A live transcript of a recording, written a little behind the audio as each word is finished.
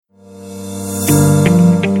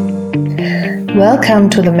Welcome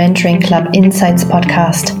to the Mentoring Club Insights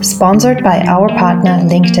podcast, sponsored by our partner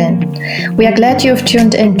LinkedIn. We are glad you have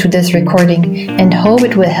tuned in to this recording and hope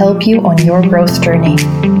it will help you on your growth journey.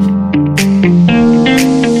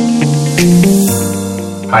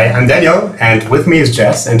 Hi, I'm Daniel, and with me is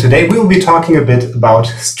Jess, and today we will be talking a bit about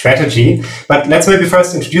strategy. But let's maybe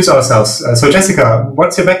first introduce ourselves. So Jessica,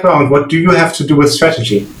 what's your background? What do you have to do with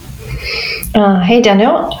strategy? Hey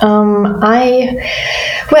Daniel, I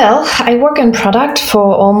work in product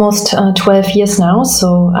for almost 12 years now,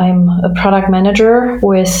 so I'm a product manager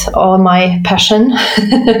with all my passion.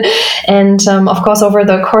 And of course, over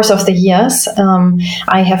the course of the years,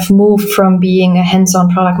 I have moved from being a hands-on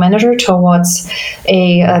product manager towards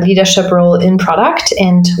a leadership role in product,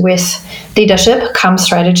 and with leadership comes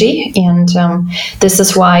strategy. And this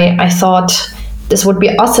is why I thought this would be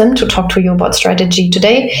awesome to talk to you about strategy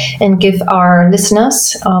today and give our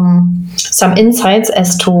listeners some insights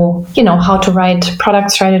as to, how to write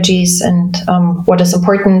product strategies and what is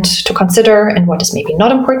important to consider and what is maybe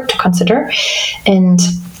not important to consider. And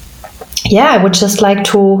I would just like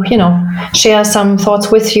to, share some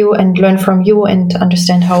thoughts with you and learn from you and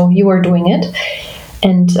understand how you are doing it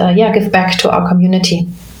and give back to our community.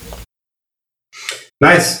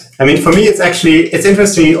 Nice. I mean, for me, it's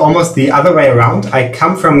interesting, almost the other way around. I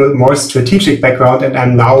come from a more strategic background, and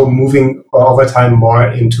I'm now moving over time more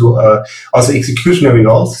into also executionary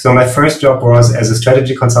roles. So my first job was as a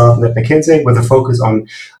strategy consultant at McKinsey with a focus on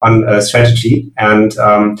strategy. And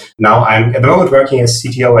now I'm at the moment working as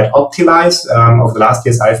CTO at Optilize. Over the last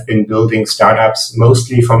years, I've been building startups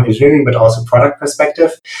mostly from engineering, but also product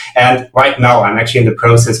perspective. And right now, I'm actually in the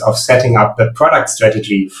process of setting up the product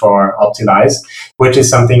strategy for Optilize, which is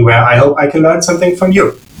something where I hope I can learn something from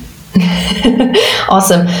you.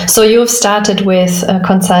 Awesome. So you've started with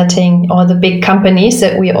consulting all the big companies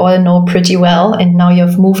that we all know pretty well, and now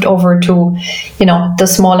you've moved over to, the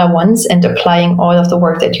smaller ones and applying all of the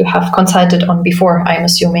work that you have consulted on before, I'm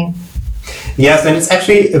assuming. Yes, and it's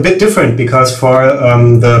actually a bit different because for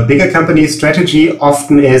the bigger companies, strategy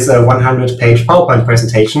often is a 100-page PowerPoint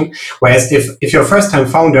presentation, whereas if you're a first-time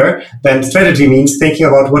founder, then strategy means thinking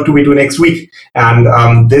about what do we do next week.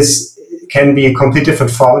 And this can be a complete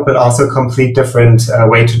different format, but also a complete different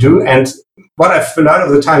way to do. And what I've learned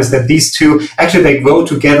over the time is that these two, actually they grow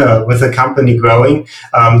together with the company growing.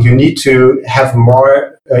 You need to have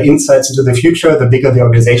more insights into the future, the bigger the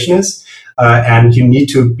organization is. And you need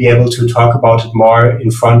to be able to talk about it more in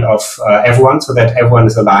front of everyone so that everyone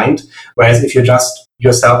is aligned. Whereas if you're just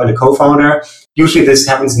yourself and a co-founder, usually this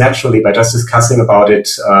happens naturally by just discussing about it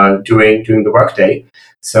during the workday.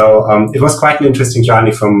 So it was quite an interesting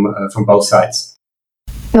journey from both sides.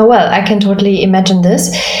 Oh, well, I can totally imagine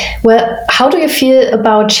this. Well, how do you feel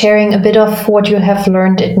about sharing a bit of what you have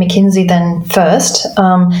learned at McKinsey then first?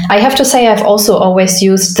 I have to say I've also always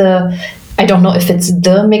used I don't know if it's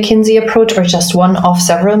the McKinsey approach or just one of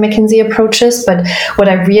several McKinsey approaches, but what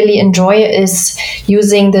I really enjoy is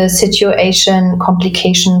using the situation,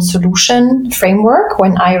 complication, solution framework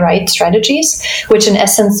when I write strategies, which in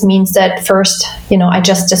essence means that first, I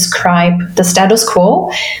just describe the status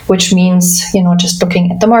quo, which means, just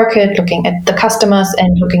looking at the market, looking at the customers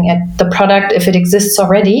and looking at the product if it exists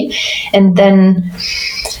already. And then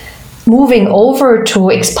moving over to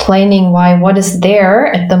explaining why what is there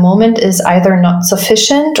at the moment is either not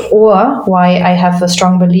sufficient or why I have a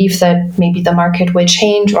strong belief that maybe the market will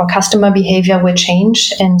change or customer behavior will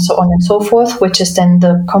change and so on and so forth, which is then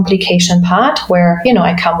the complication part where,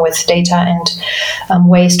 I come with data and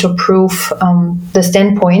ways to prove the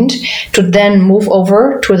standpoint to then move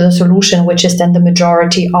over to the solution, which is then the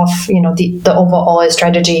majority of, the overall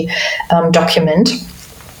strategy document.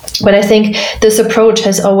 But I think this approach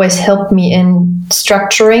has always helped me in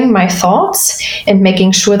structuring my thoughts and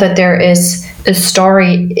making sure that there is a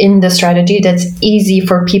story in the strategy that's easy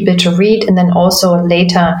for people to read and then also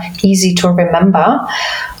later easy to remember.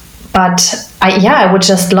 But I would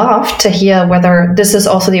just love to hear whether this is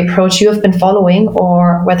also the approach you have been following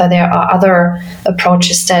or whether there are other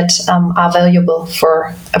approaches that are valuable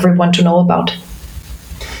for everyone to know about.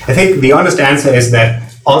 I think the honest answer is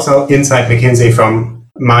that also inside McKinsey from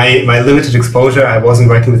my limited exposure, I wasn't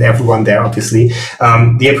working with everyone there, obviously.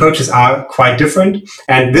 The approaches are quite different.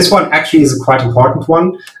 And this one actually is a quite important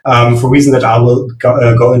one for reasons that I will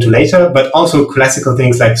go into later, but also classical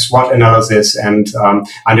things like SWOT analysis and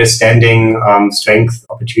understanding strengths,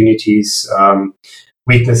 opportunities,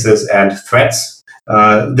 weaknesses, and threats.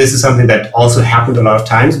 This is something that also happened a lot of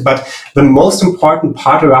times. But the most important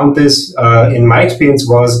part around this, in my experience,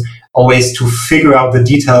 was always to figure out the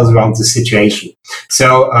details around the situation.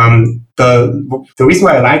 So the reason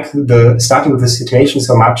why I like the starting with the situation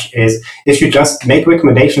so much is if you just make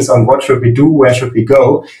recommendations on what should we do, where should we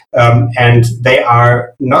go, and they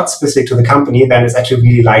are not specific to the company, then it's actually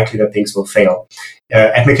really likely that things will fail.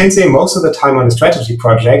 At McKinsey, most of the time on a strategy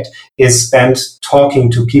project is spent talking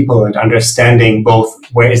to people and understanding both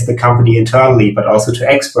where is the company internally, but also to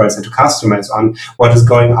experts and to customers on what is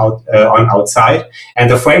going on outside. And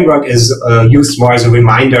the framework is used more as a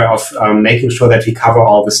reminder of making sure that we cover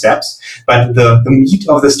all the steps. But the meat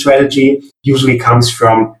of the strategy usually comes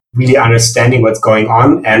from really understanding what's going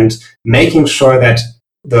on and making sure that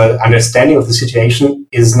the understanding of the situation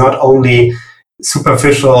is not only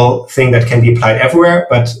superficial thing that can be applied everywhere,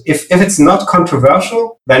 but if it's not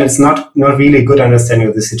controversial, then it's not really a good understanding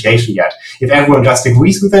of the situation yet. If everyone just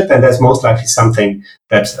agrees with it, then there's most likely something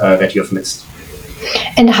that you've missed.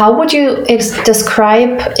 And how would you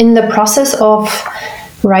describe in the process of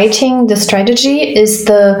writing the strategy? Is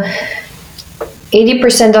the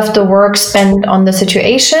 80% of the work spent on the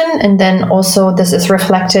situation, and then also this is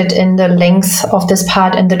reflected in the length of this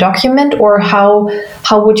part in the document? Or how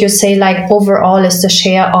would you say, like, overall is the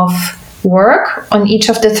share of work on each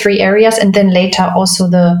of the three areas, and then later also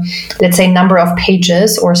the, let's say, number of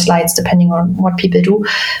pages or slides, depending on what people do,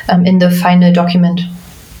 in the final document?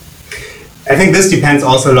 I think this depends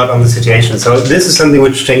also a lot on the situation. So this is something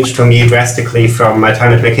which changed for me drastically from my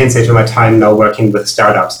time at McKinsey to my time now working with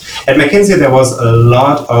startups. At McKinsey, there was a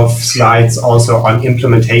lot of slides also on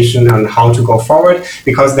implementation and how to go forward,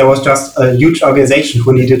 because there was just a huge organization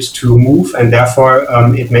who needed to move, and therefore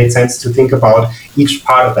it made sense to think about each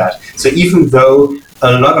part of that. So even though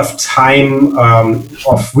a lot of time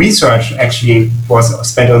of research actually was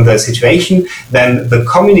spent on the situation, then the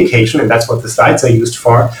communication, and that's what the slides are used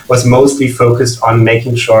for, was mostly focused on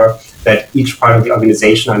making sure that each part of the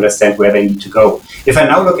organization understand where they need to go. If I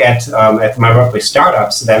now look at my work with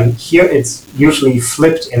startups, then here it's usually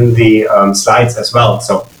flipped in the slides as well.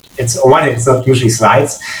 So it's not usually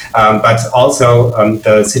slides, but also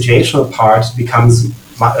the situational part becomes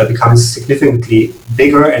significantly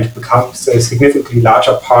bigger and becomes a significantly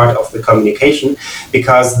larger part of the communication,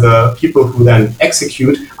 because the people who then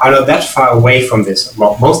execute are not that far away from this.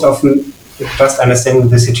 Well, most often, just understanding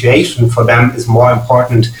the situation for them is more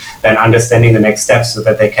important than understanding the next steps, so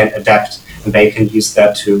that they can adapt and they can use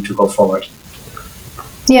that to go forward.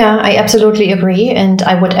 Yeah, I absolutely agree. And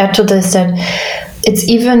I would add to this that it's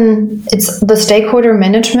the stakeholder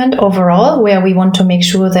management overall, where we want to make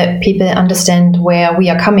sure that people understand where we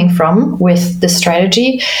are coming from with the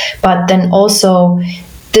strategy. But then also,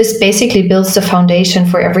 this basically builds the foundation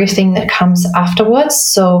for everything that comes afterwards.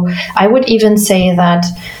 So I would even say that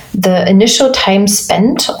the initial time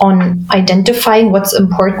spent on identifying what's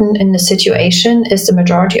important in the situation is the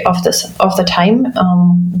majority of the time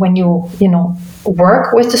when you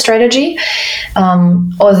work with the strategy.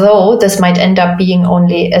 Although this might end up being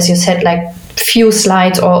only, as you said, like few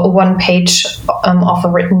slides or one page of a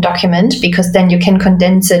written document, because then you can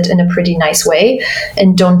condense it in a pretty nice way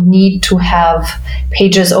and don't need to have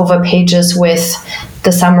pages over pages with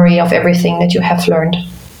the summary of everything that you have learned.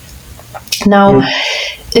 Now,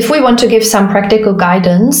 if we want to give some practical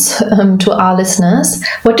guidance to our listeners,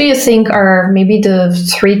 what do you think are maybe the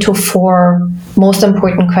 3 to 4 most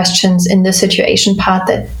important questions in the situation part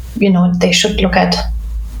that they should look at?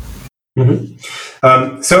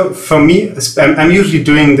 Mm-hmm. So for me, I'm usually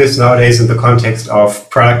doing this nowadays in the context of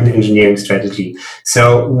product and engineering strategy.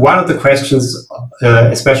 So one of the questions,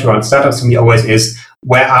 especially around startups for me, always is,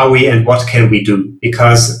 where are we and what can we do?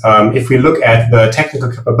 Because if we look at the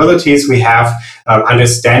technical capabilities we have,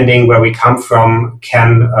 understanding where we come from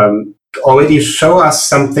can already show us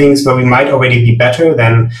some things where we might already be better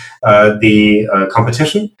than the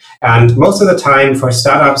competition. And most of the time for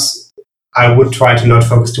startups, I would try to not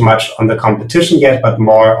focus too much on the competition yet, but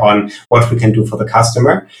more on what we can do for the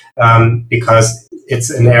customer, because it's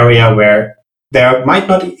an area where there might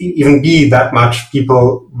not even be that much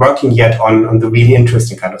people working yet on the really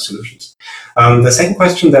interesting kind of solutions. The second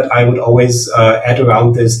question that I would always add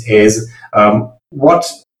around this is, what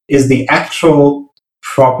is the actual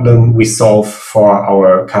problem we solve for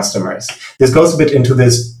our customers? This goes a bit into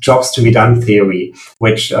this jobs to be done theory,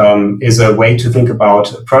 which is a way to think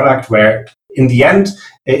about a product where, in the end,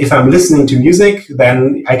 if I'm listening to music,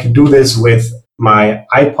 then I can do this with my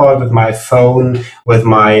iPod, with my phone, with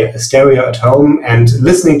my stereo at home, and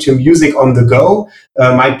listening to music on the go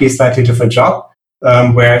might be a slightly different job.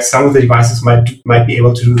 Where some of the devices might be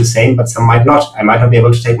able to do the same, but some might not. I might not be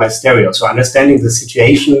able to take my stereo. So understanding the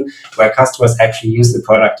situation where customers actually use the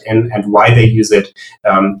product and why they use it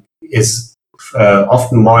is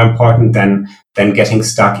often more important than getting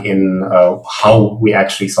stuck in how we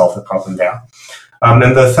actually solve the problem there.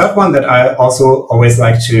 And the third one that I also always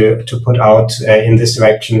like to put out in this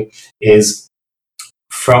direction is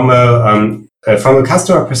from a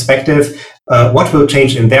customer perspective, what will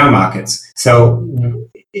change in their markets. So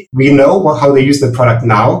we know how they use the product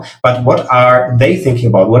now, but what are they thinking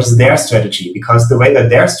about? What is their strategy? Because the way that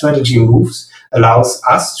their strategy moves allows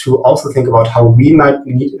us to also think about how we might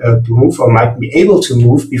need to move or might be able to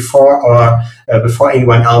move before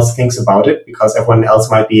anyone else thinks about it, because everyone else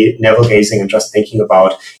might be navel-gazing and just thinking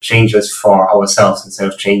about changes for ourselves instead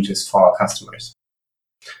of changes for our customers.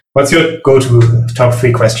 What's your go-to top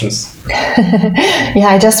 3 questions? Yeah,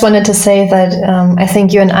 I just wanted to say that I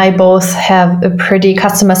think you and I both have a pretty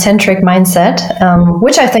customer-centric mindset,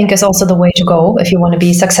 which I think is also the way to go if you want to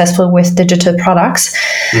be successful with digital products.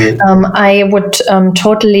 I would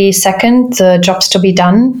totally second the jobs to be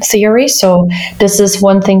done theory. So this is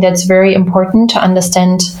one thing that's very important to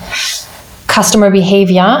understand customer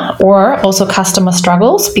behavior or also customer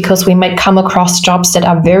struggles, because we might come across jobs that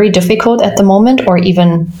are very difficult at the moment or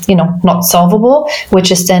even, not solvable,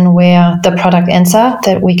 which is then where the product answer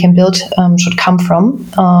that we can build should come from.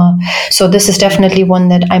 So this is definitely one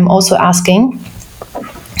that I'm also asking.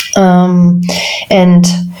 And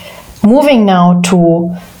moving now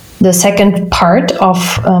to the second part of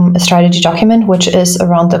a strategy document, which is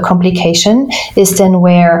around the complication, is then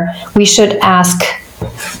where we should ask,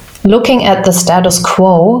 looking at the status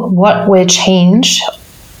quo, what will change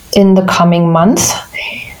in the coming month,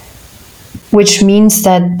 which means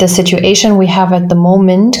that the situation we have at the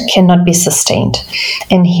moment cannot be sustained.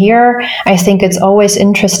 And here, I think it's always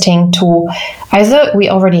interesting to either we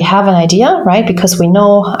already have an idea, right? Because we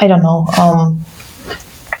know,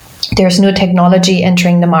 there's new technology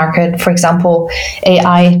entering the market, for example,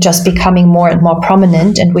 AI just becoming more and more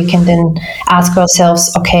prominent, and we can then ask ourselves,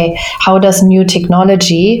 okay, how does new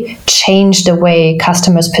technology change the way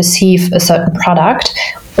customers perceive a certain product,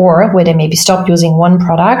 or where they maybe stop using one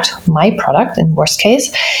product, my product in worst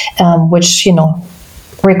case, which,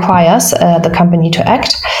 requires the company to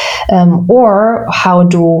act, or how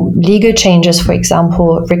do legal changes, for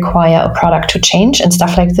example, require a product to change and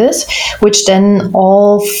stuff like this, which then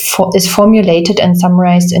all is formulated and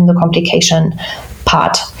summarized in the complication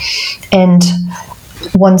part. And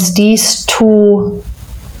once these 2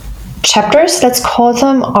 chapters, let's call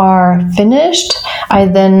them, are finished, I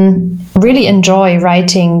then really enjoy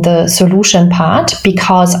writing the solution part,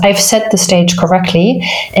 because I've set the stage correctly,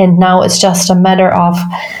 and now it's just a matter of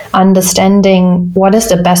understanding what is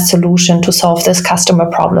the best solution to solve this customer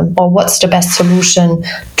problem, or what's the best solution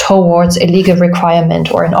towards a legal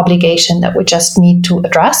requirement or an obligation that we just need to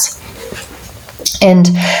address, and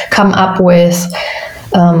come up with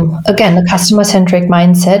again, a customer-centric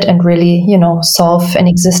mindset, and really, solve an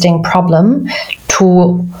existing problem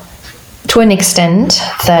to an extent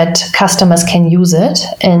that customers can use it,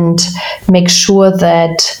 and make sure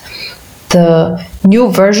that the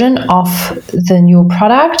new version of the new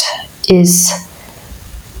product is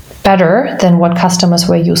better than what customers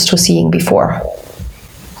were used to seeing before.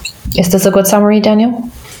 Is this a good summary, Daniel?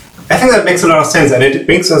 I think that makes a lot of sense, and it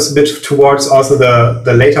brings us a bit towards also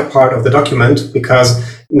the later part of the document, because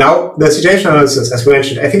now the situation analysis, as we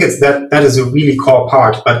mentioned, I think that is a really core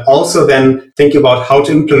part, but also then thinking about how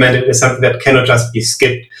to implement it is something that cannot just be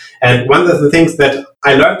skipped. And one of the things that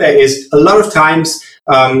I learned there is a lot of times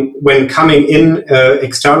when coming in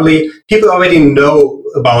externally, people already know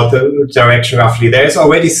about the direction roughly. There's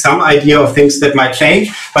already some idea of things that might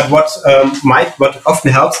change, but what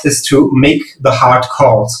often helps is to make the hard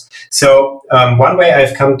calls. So one way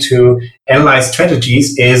I've come to analyze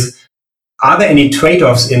strategies is, are there any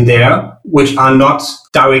trade-offs in there which are not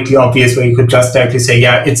directly obvious, where you could just directly say,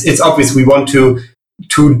 yeah, it's obvious we want to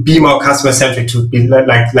be more customer-centric, to be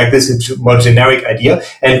like this, it's a more generic idea.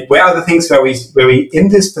 And where are the things where we in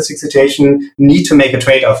this specific situation need to make a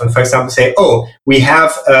trade-off? And for example, say, we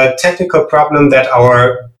have a technical problem that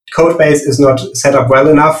our code base is not set up well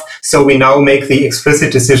enough, so we now make the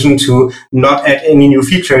explicit decision to not add any new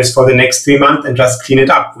features for the next 3 months and just clean it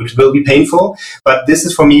up, which will be painful. But this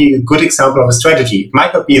is, for me, a good example of a strategy. It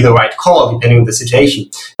might not be the right call depending on the situation,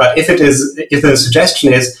 but if the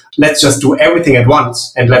suggestion is, let's just do everything at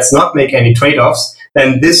once and let's not make any trade-offs,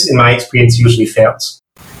 then this, in my experience, usually fails.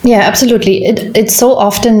 Yeah, absolutely. It so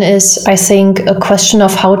often is, I think, a question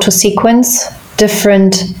of how to sequence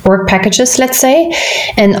different work packages, let's say,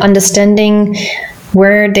 and understanding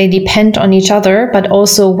where they depend on each other, but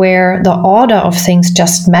also where the order of things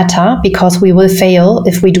just matter, because we will fail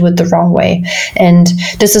if we do it the wrong way. And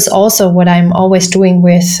this is also what I'm always doing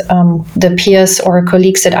with the peers or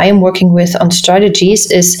colleagues that I am working with on strategies,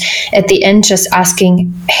 is at the end just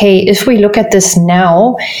asking, hey, if we look at this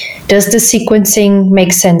now, does the sequencing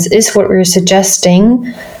make sense? Is what we're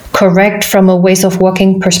suggesting correct from a ways of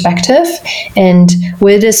working perspective? And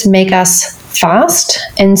will this make us fast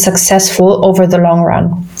and successful over the long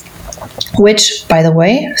run? Which, by the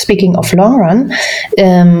way, speaking of long run,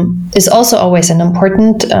 is also always an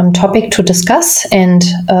important topic to discuss, and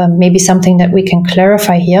maybe something that we can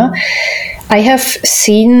clarify here. I have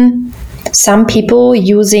seen some people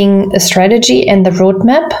using a strategy and the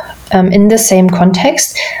roadmap in the same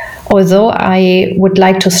context, although I would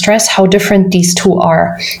like to stress how different these two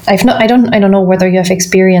are. I don't know whether you have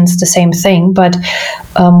experienced the same thing, but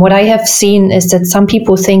what I have seen is that some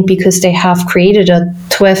people think because they have created a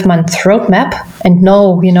 12-month roadmap and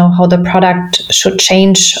know, how the product should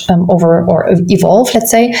change over or evolve, let's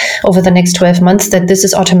say, over the next 12 months, that this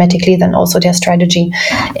is automatically then also their strategy.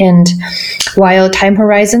 And while time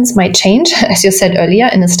horizons might change, as you said earlier,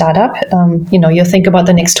 in a startup, you think about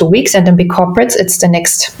the next 2 weeks, and in big corporates, it's the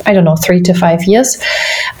next, 3 to 5 years.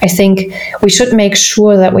 I think we should make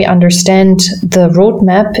sure that we understand the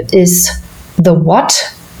roadmap is the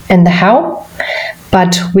what and the how,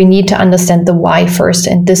 but we need to understand the why first.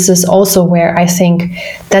 And this is also where I think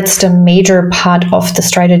that's the major part of the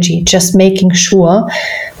strategy, just making sure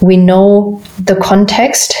we know the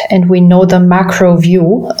context and we know the macro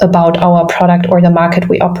view about our product or the market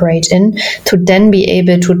we operate in, to then be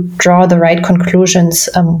able to draw the right conclusions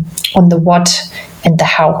on the what and the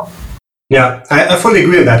how. Yeah, I fully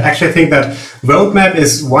agree with that. Actually, I think that roadmap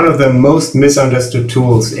is one of the most misunderstood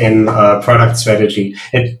tools in product strategy.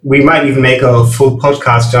 We might even make a full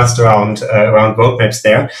podcast just around roadmaps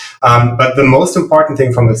there. But the most important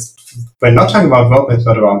thing from this, we're not talking about roadmaps,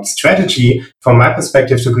 but around strategy, from my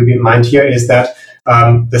perspective, to keep in mind here is that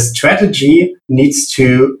the strategy needs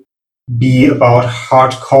to be about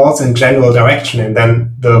hard calls and general direction, and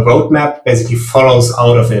then the roadmap basically follows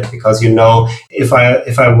out of it, because if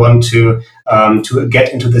I want to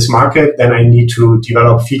get into this market, then I need to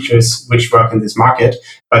develop features which work in this market.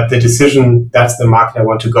 But the decision, that's the market I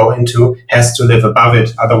want to go into, has to live above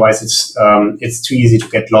it. Otherwise, it's too easy to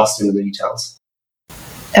get lost in the details.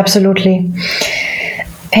 Absolutely.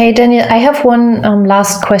 Hey, Daniel, I have one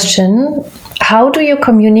last question. How do you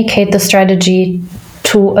communicate the strategy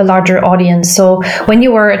to a larger audience? So when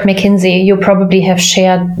you were at McKinsey, you probably have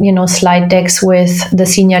shared, slide decks with the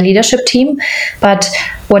senior leadership team. But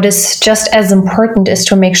what is just as important is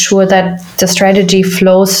to make sure that the strategy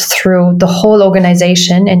flows through the whole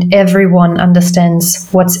organization and everyone understands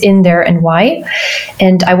what's in there and why.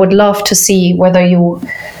 And I would love to see whether you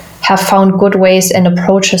have found good ways and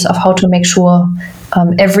approaches of how to make sure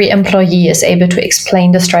every employee is able to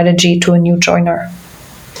explain the strategy to a new joiner.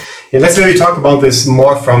 Yeah, let's really talk about this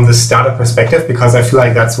more from the startup perspective, because I feel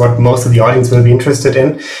like that's what most of the audience will be interested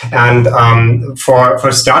in. And for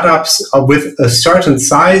startups with a certain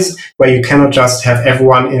size, where you cannot just have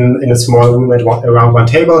everyone in a small room around one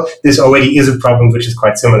table, this already is a problem which is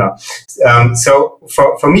quite similar. So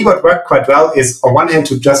for me, what worked quite well is, on one hand,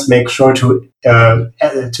 to just make sure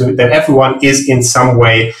that everyone is in some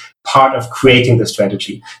way part of creating the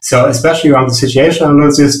strategy. So especially around the situational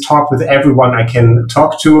analysis, talk with everyone I can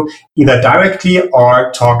talk to, either directly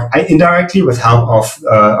or talk indirectly with help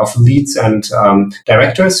of leads and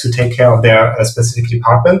directors who take care of their specific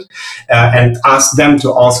department, and ask them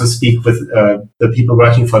to also speak with the people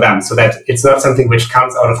working for them, so that it's not something which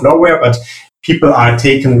comes out of nowhere, but people are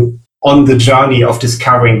taken on the journey of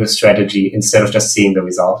discovering the strategy instead of just seeing the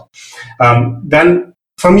result. Then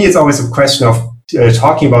for me, it's always a question of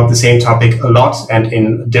talking about the same topic a lot and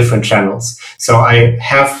in different channels. So I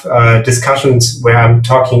have discussions where I'm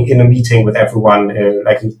talking in a meeting with everyone,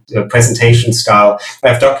 like a presentation style. I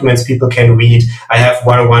have documents people can read. I have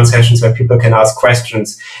one-on-one sessions where people can ask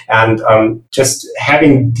questions. And just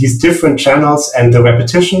having these different channels and the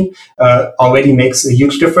repetition already makes a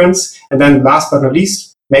huge difference. And then last but not least,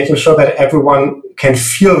 making sure that everyone can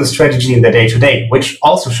feel the strategy in their day-to-day, which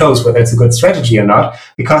also shows whether it's a good strategy or not,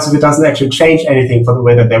 because if it doesn't actually change anything for the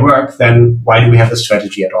way that they work, then why do we have a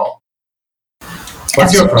strategy at all?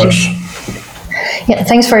 What's your approach? Yeah,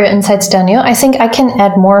 thanks for your insights, Daniel. I think I can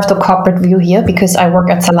add more of the corporate view here, because I work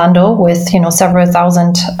at Zalando with several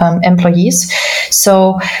thousand employees.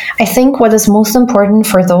 So I think what is most important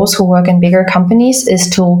for those who work in bigger companies is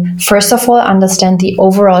to, first of all, understand the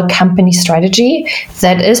overall company strategy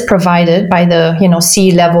that is provided by the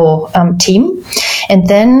C-level team. and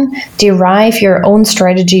then derive your own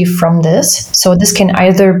strategy from this. So this can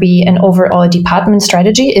either be an overall department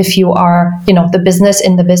strategy if you are, the business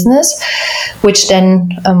in the business, which then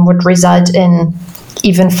would result in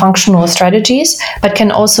even functional strategies, but can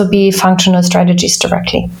also be functional strategies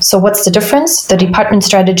directly. So what's the difference? The department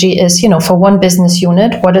strategy is, for one business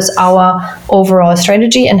unit, what is our overall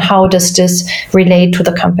strategy and how does this relate to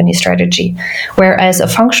the company strategy? Whereas a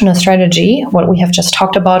functional strategy, what we have just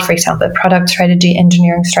talked about, for example, product strategy,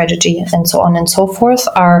 engineering strategy, and so on and so forth,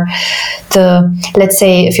 are let's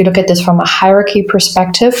say, if you look at this from a hierarchy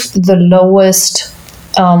perspective, the lowest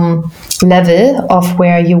level of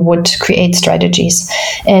where you would create strategies.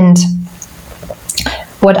 And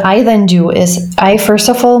what I then do is I first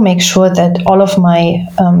of all make sure that all of my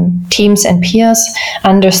teams and peers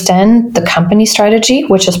understand the company strategy,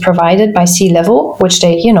 which is provided by C-level, which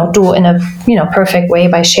they do in a perfect way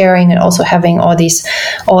by sharing and also having all these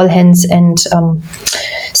all hands and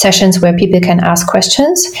sessions where people can ask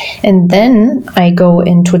questions. And then I go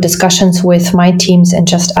into discussions with my teams and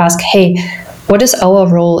just ask, hey, what is our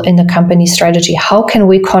role in the company strategy? How can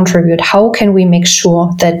we contribute? How can we make sure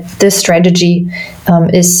that this strategy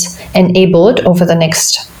is enabled over the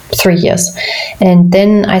next 3 years? And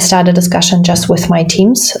then I start a discussion just with my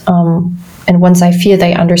teams. And once I feel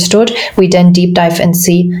they understood, we then deep dive and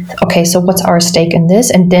see, okay, so what's our stake in this?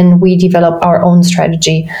 And then we develop our own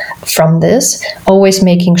strategy from this, always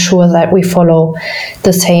making sure that we follow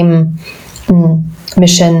the same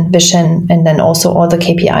mission, vision, and then also all the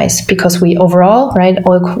KPIs, because we overall,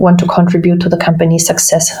 all want to contribute to the company's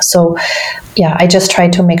success. So yeah, I just try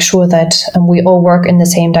to make sure that we all work in the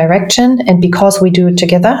same direction. And because we do it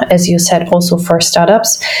together, as you said, also for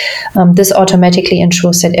startups, this automatically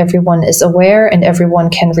ensures that everyone is aware and everyone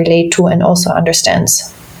can relate to and also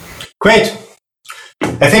understands. Great.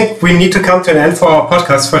 I think we need to come to an end for our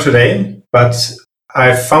podcast for today, but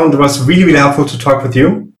I found it was really, really helpful to talk with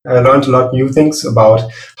you. I learned a lot of new things about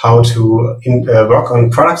how to work on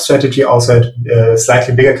product strategy also at a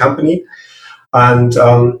slightly bigger company. And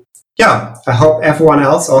I hope everyone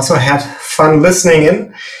else also had fun listening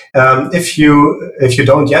in. If you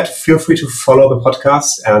don't yet, feel free to follow the podcast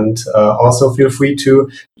and also feel free to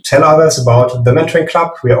tell others about the Mentoring Club.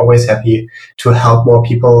 We are always happy to help more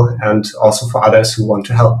people and also for others who want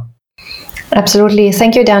to help. Absolutely.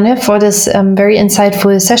 Thank you, Daniel, for this very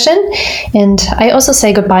insightful session. And I also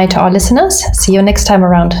say goodbye to our listeners. See you next time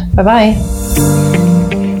around. Bye-bye.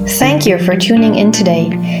 Thank you for tuning in today.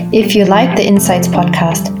 If you like the Insights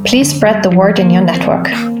podcast, please spread the word in your network.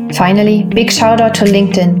 Finally, big shout out to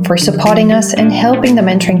LinkedIn for supporting us and helping the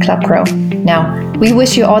Mentoring Club grow. Now, we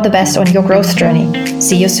wish you all the best on your growth journey.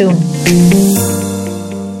 See you soon.